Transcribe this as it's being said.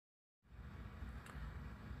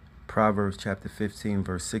Proverbs chapter 15,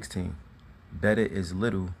 verse 16. Better is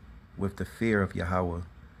little with the fear of Yahawah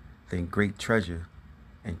than great treasure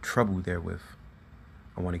and trouble therewith.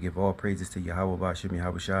 I want to give all praises to Yahawah, BaHaSham,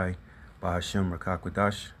 Yahawashi, BaHaSham, Rawchaa,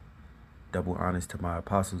 Qadash. Double honors to my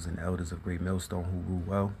apostles and elders of GreatMillStone who rule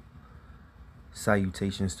well.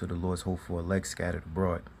 Salutations to the Lord's hopeful elect scattered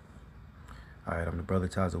abroad. All right, I'm the brother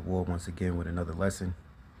Ties of War once again with another lesson.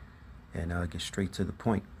 And I'll get straight to the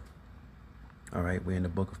point. All right, we're in the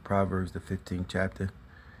book of Proverbs, the 15th chapter.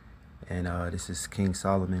 And this is King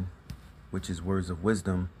Solomon, which is words of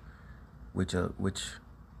wisdom, which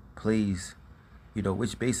plays,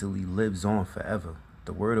 which basically lives on forever.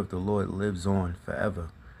 The word of the Lord lives on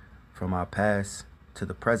forever, from our past to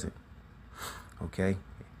the present. Okay?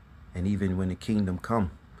 And even when the kingdom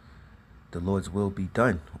come, the Lord's will be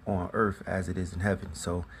done on earth as it is in heaven.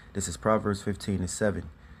 So this is Proverbs 15:7.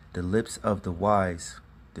 The lips of the wise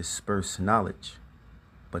disperse knowledge,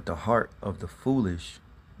 but the heart of the foolish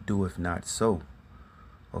doeth not so.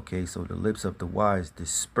 Okay, so the lips of the wise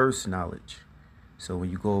disperse knowledge. So when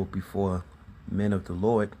you go before men of the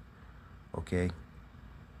Lord, okay,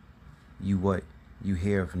 you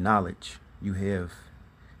hear of knowledge, you hear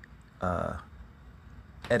of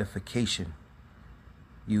edification,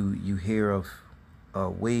 you hear of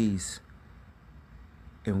ways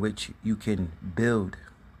in which you can build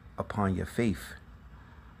upon your faith.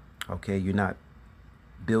 Okay, you're not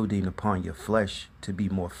building upon your flesh to be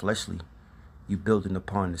more fleshly. You're building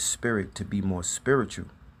upon the spirit to be more spiritual.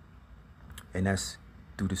 And that's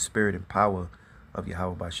through the spirit and power of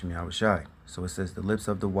Yahawah, BaHaSham, Yahawashi. So it says, the lips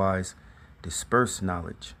of the wise disperse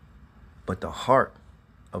knowledge, but the heart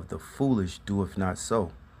of the foolish doeth not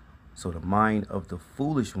so. So the mind of the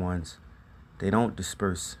foolish ones, they don't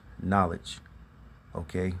disperse knowledge,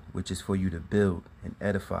 okay, which is for you to build and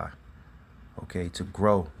edify, okay, to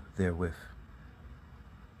grow therewith.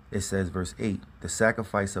 It says, verse 8, the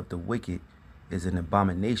sacrifice of the wicked is an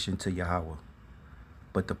abomination to Yahawah,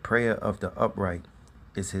 but the prayer of the upright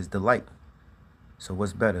is his delight. So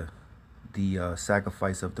what's better, the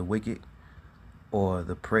sacrifice of the wicked or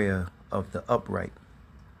the prayer of the upright?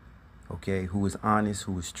 Okay, who is honest,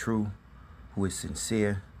 who is true, who is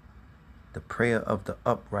sincere. The prayer of the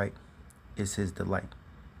upright is his delight,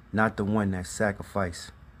 not the one that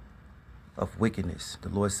sacrifice of wickedness. The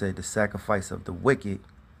Lord said the sacrifice of the wicked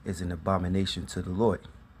is an abomination to the Lord.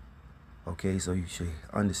 Okay, so you should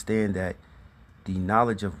understand that the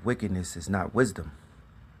knowledge of wickedness is not wisdom,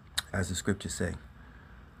 as the scriptures say.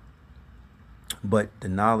 But the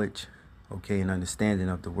knowledge, okay, and understanding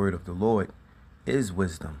of the word of the Lord is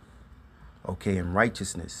wisdom. Okay, and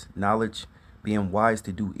righteousness. Knowledge, being wise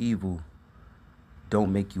to do evil,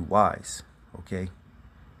 don't make you wise. Okay,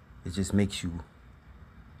 it just makes you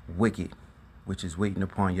wicked, which is waiting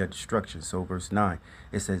upon your destruction. So verse 9,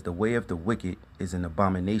 it says, the way of the wicked is an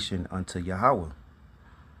abomination unto Yahawah,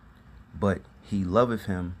 but he loveth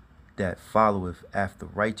him that followeth after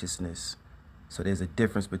righteousness. So there's a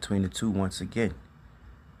difference between the two once again.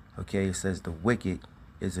 Okay, it says the wicked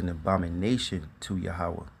is an abomination to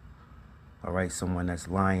Yahawah. All right, someone that's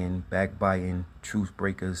lying, backbiting, truth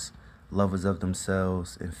breakers, lovers of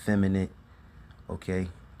themselves, effeminate. Okay,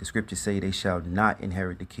 the scriptures say they shall not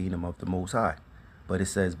inherit the kingdom of the Most High. But it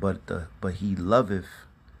says, but he loveth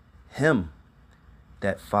him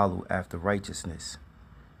that follow after righteousness.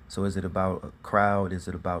 So is it about a crowd? Is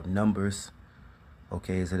it about numbers?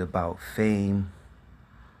 Okay, is it about fame,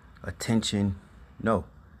 attention? No,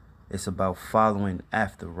 it's about following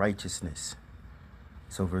after righteousness.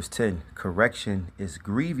 So verse 10, correction is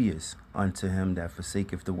grievous unto him that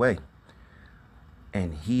forsaketh the way,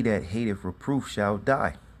 and he that hateth reproof shall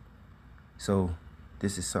die. So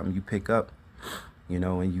this is something you pick up,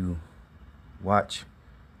 when you watch,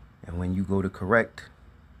 and when you go to correct,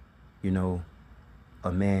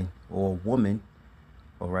 a man or a woman,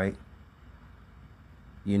 all right,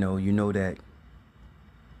 you know that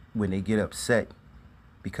when they get upset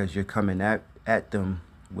because you're coming at them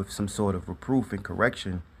with some sort of reproof and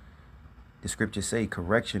correction, the scriptures say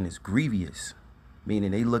correction is grievous,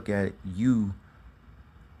 meaning they look at you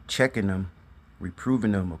checking them,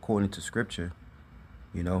 reproving them according to scripture,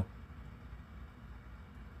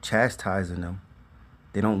 chastising them.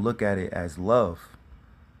 They don't look at it as love.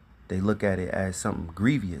 They look at it as something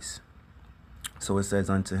grievous. So it says,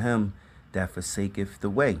 unto him that forsaketh the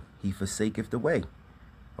way. He forsaketh the way.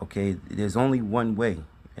 Okay, there's only one way,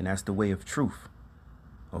 and that's the way of truth.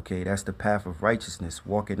 Okay, that's the path of righteousness,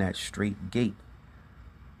 walking that straight gate.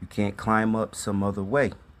 You can't climb up some other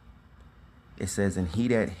way. It says, and he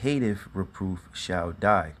that hateth reproof shall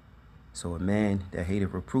die. So a man that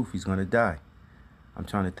hateth reproof, he's going to die. I'm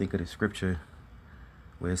trying to think of the scripture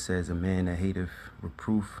where it says, a man that hateth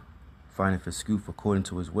reproof findeth excuse according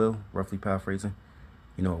to his will, roughly paraphrasing.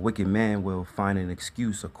 You know, a wicked man will find an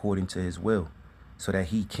excuse according to his will, so that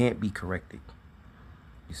he can't be corrected.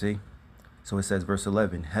 You see? So it says, verse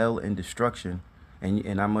 11, hell and destruction.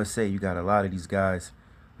 And I must say, you got a lot of these guys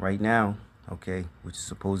right now, okay, which is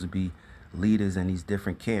supposed to be leaders in these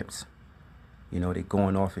different camps. You know, they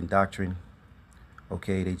going off in doctrine.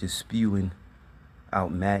 Okay, they just spewing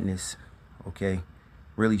out madness. Okay,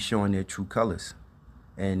 really showing their true colors.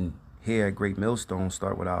 And here at GreatMillStone,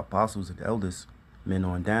 start with our apostles and elders, men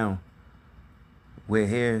on down. We're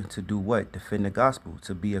here to do what? Defend the gospel,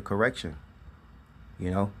 to be a correction.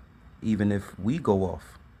 You know, even if we go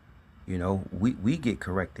off, you know, we get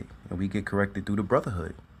corrected, and we get corrected through the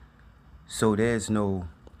brotherhood. So there's no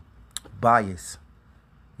bias.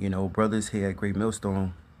 You know, brothers here at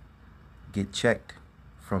GreatMillStone get checked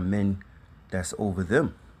from men that's over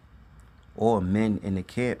them, or men in the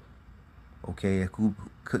camp, okay, who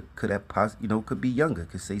could have you know, could be younger,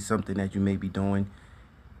 could say something that you may be doing,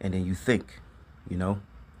 and then you think, you know.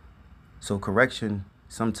 So correction,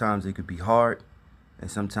 sometimes it could be hard, and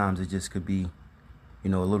sometimes it just could be, you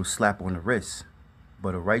know, a little slap on the wrist.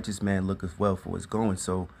 But a righteous man looketh well for what's going.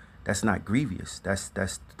 So that's not grievous. That's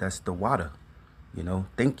the water, you know.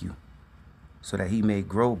 Thank you. So that he may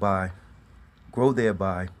grow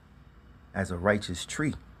thereby as a righteous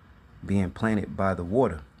tree, being planted by the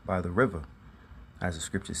water, by the river, as the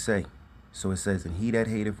scriptures say. So it says, and he that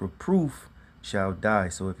hateth reproof shall die.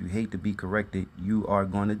 So if you hate to be corrected, you are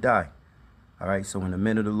going to die. All right. So when the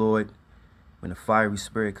men of the Lord, when the fiery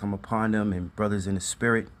spirit come upon them, and brothers in the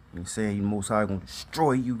spirit, and saying you Most High going to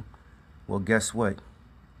destroy you, well, guess what?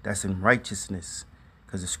 That's in righteousness,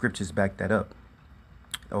 because the scriptures back that up.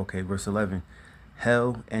 Okay, verse 11.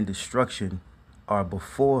 Hell and destruction are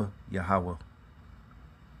before Yahawah.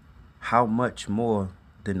 How much more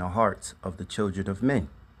than the hearts of the children of men?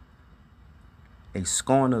 A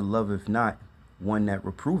scorner loveth not one that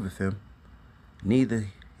reproveth him, neither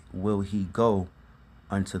will he go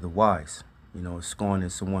unto the wise. You know, a scorn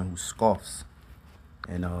is someone who scoffs.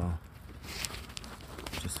 And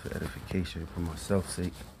just for edification, for myself's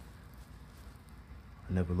sake,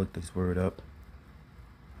 I never looked this word up.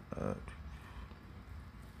 Let's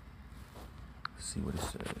see what it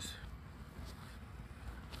says.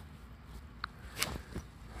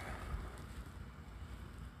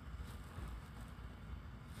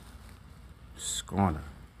 Scorner.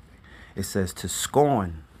 It says to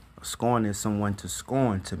scorn. Scorn is someone to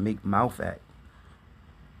scorn, to make mouth at.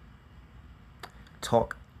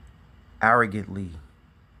 Talk arrogantly.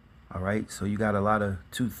 All right. So you got a lot of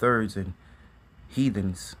 2/3 and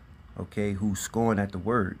heathens, okay, who scorn at the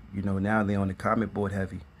word. You know, now they're on the comment board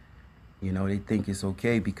heavy. You know, they think it's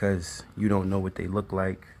okay because you don't know what they look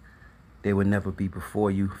like. They would never be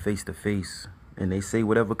before you face to face. And they say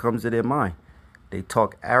whatever comes to their mind. They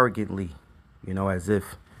talk arrogantly, you know, as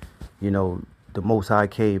if, you know, the Most High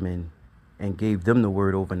came and gave them the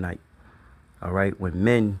word overnight. All right. When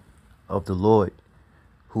men of the Lord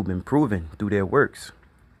who've been proven through their works,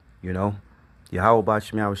 you know, Yahawah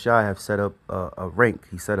BaHaSham Yahawashi have set up a rank.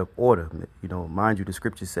 He set up order. You know, mind you, the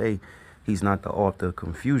scriptures say he's not the author of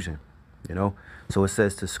confusion, you know. So it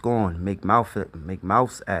says to scorn, make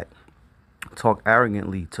mouths at, talk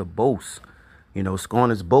arrogantly, to boast. You know,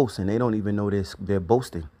 scorn is boast, and they don't even know they're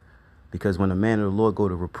boasting. Because when a man of the Lord go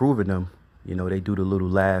to reproving them, you know, they do the little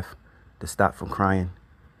laugh to stop from crying,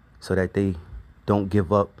 so that they don't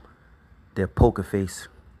give up their poker face,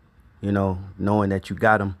 you know, knowing that you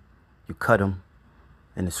got them, you cut them.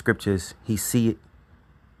 In the scriptures, he see it,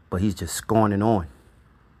 but he's just scorning on.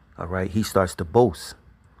 All right. He starts to boast,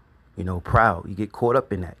 you know, proud. You get caught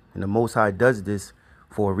up in that. And the Most High does this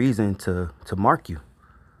for a reason, to mark you,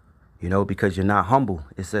 you know, because you're not humble.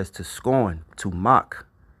 It says to scorn, to mock,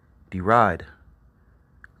 deride,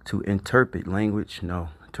 to interpret language. No,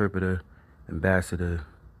 interpreter, ambassador.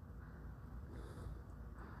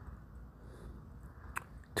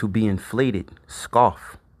 To be inflated,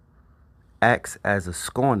 scoff, acts as a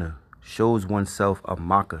scorner, shows oneself a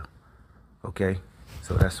mocker. Okay,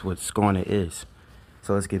 so that's what scorner is.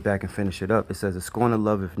 So let's get back and finish it up. It says, a scorner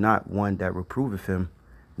loveth not one that reproveth him,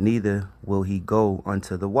 neither will he go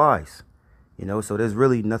unto the wise. You know, so there's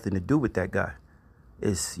really nothing to do with that guy.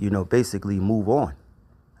 It's, you know, basically move on.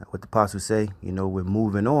 What the apostles say, you know, we're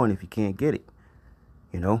moving on if you can't get it.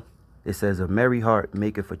 You know, it says, a merry heart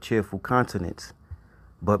maketh a cheerful countenance,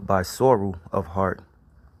 but by sorrow of heart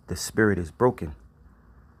the spirit is broken.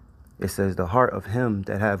 It says, the heart of him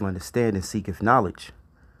that have understanding seeketh knowledge,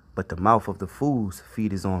 but the mouth of the fools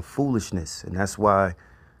feedeth on foolishness. And that's why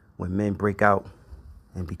when men break out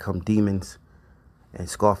and become demons and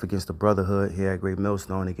scoff against the brotherhood here at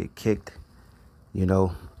GreatMillStone. They get kicked. You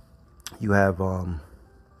know, you have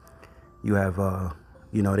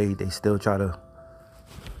you know, they still try to.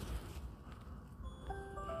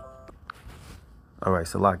 All right,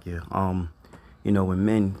 Salakia. You know, when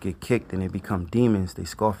men get kicked and they become demons, they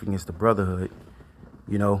scoff against the brotherhood,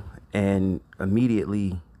 you know, and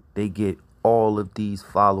immediately they get all of these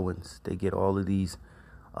followings. They get all of these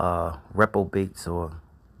reprobates, or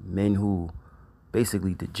men who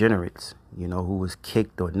basically degenerates, you know, who was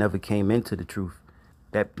kicked or never came into the truth.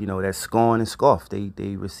 That, you know, that scorn and scoff. They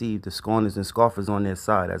receive the scorners and scoffers on their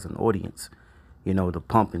side as an audience, you know, to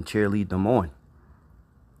pump and cheerlead them on.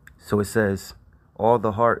 So it says, all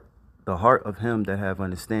the heart of him that have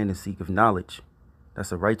understanding seeketh knowledge.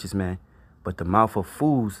 That's a righteous man. But the mouth of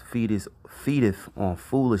fools feedeth on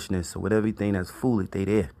foolishness. So with everything that's foolish, they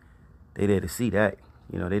there to see that.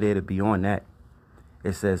 You know, they there to be on that.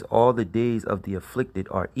 It says, all the days of the afflicted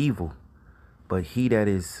are evil, but he that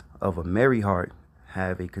is of a merry heart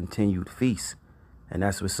have a continued feast. And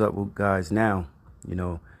that's what's up with guys now. You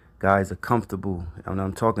know, guys are comfortable. And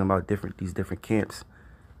I'm talking about these different camps.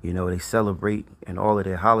 You know, they celebrate in all of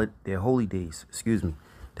their holy days. Excuse me.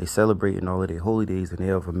 They celebrate in all of their holy days, and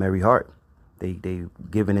they're of a merry heart. They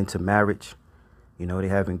giving into marriage. You know, they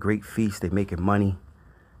having great feasts. They making money.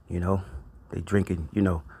 You know, they drinking, you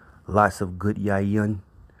know, lots of good yayin.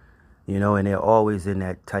 You know, and they're always in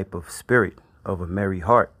that type of spirit of a merry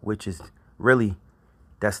heart, which is really,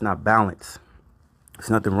 that's not balance. There's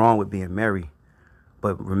nothing wrong with being merry.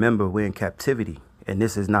 But remember, we're in captivity, and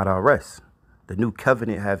this is not our rest. The new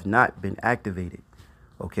covenant have not been activated.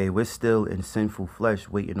 Okay, we're still in sinful flesh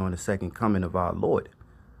waiting on the second coming of our Lord.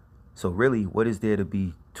 So really, what is there to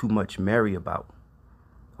be too much merry about?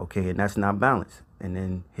 Okay, and that's not balance. And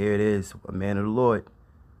then here it is, a man of the Lord,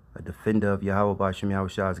 a defender of Yahawah BaHaSham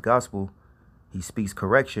Yahawashi's gospel. He speaks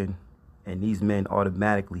correction, and these men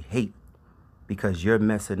automatically hate because you're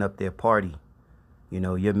messing up their party. You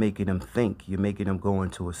know, you're making them think. You're making them go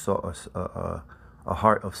into a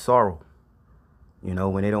heart of sorrow. You know,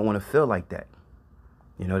 when they don't want to feel like that.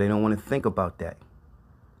 You know, they don't want to think about that.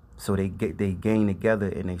 So they gang together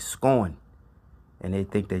and they scorn. And they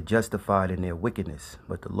think they're justified in their wickedness.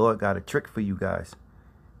 But the Lord got a trick for you guys.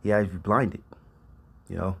 He has you blinded.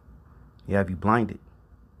 You know, he have you blinded.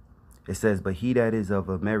 It says, but he that is of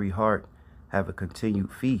a merry heart have a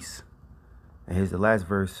continued feast. And here's the last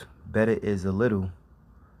verse. Better is little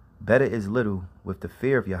with the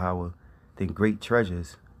fear of Yahawah than great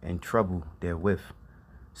treasures and trouble therewith.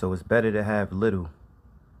 So it's better to have little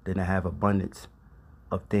than to have abundance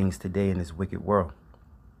of things today in this wicked world.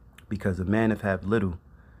 Because a man that have little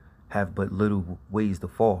have but little ways to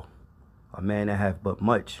fall. A man that have but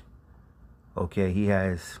much, okay, he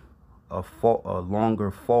has a longer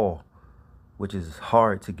fall, which is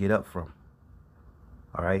hard to get up from.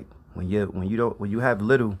 All right, when you have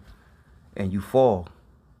little and you fall,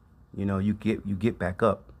 you know, you get back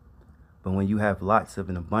up. But when you have lots of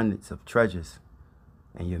an abundance of treasures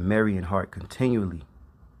and you're merry in heart continually,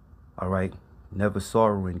 all right, never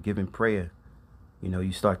sorrowing, giving prayer, you know,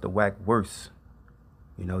 you start to whack worse.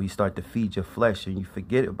 You know, you start to feed your flesh and you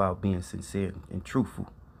forget about being sincere and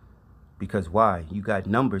truthful. Because why? You got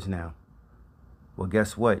numbers now. Well,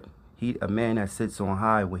 guess what? A man that sits on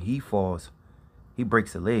high, when he falls, he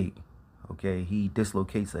breaks a leg. Okay, he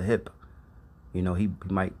dislocates a hip. You know, he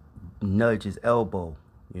might nudge his elbow,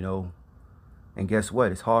 you know. And guess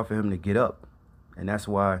what? It's hard for him to get up. And that's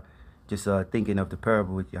why, just thinking of the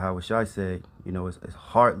parable with Yahawashi said, you know, it's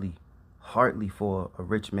hardly for a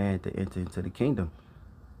rich man to enter into the kingdom,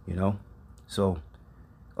 you know. So,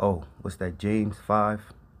 oh, what's that? James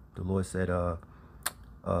 5. The Lord said, let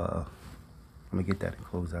me get that and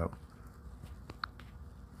close out.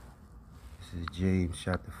 This is James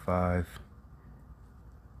chapter 5.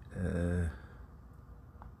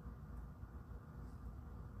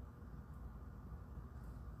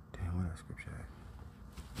 Where that scripture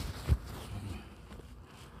at?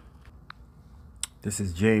 This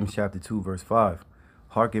is James chapter 2, verse 5.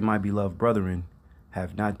 Hearken, my beloved brethren,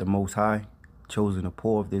 have not the Most High chosen the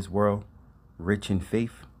poor of this world, rich in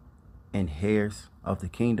faith, and heirs of the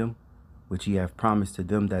kingdom, which he hath promised to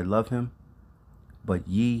them that love him? But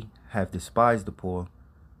ye have despised the poor.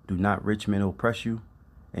 Do not rich men oppress you,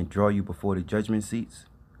 and draw you before the judgment seats?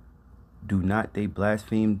 Do not they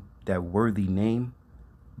blaspheme that worthy name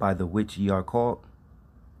by the which ye are called?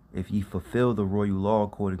 If ye fulfill the royal law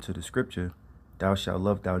according to the scripture, thou shalt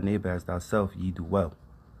love thy neighbor as thyself, ye do well.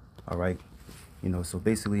 All right. You know, so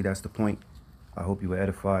basically that's the point. I hope you were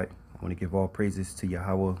edified. I want to give all praises to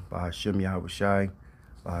Yahawah BaHaSham Yahawashi,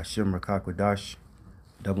 BaHaSham Rawchaa Qadash,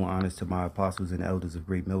 Double honors to my apostles and elders of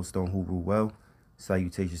Great Millstone who rule well.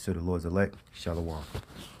 Salutations to the Lord's elect. Shalom.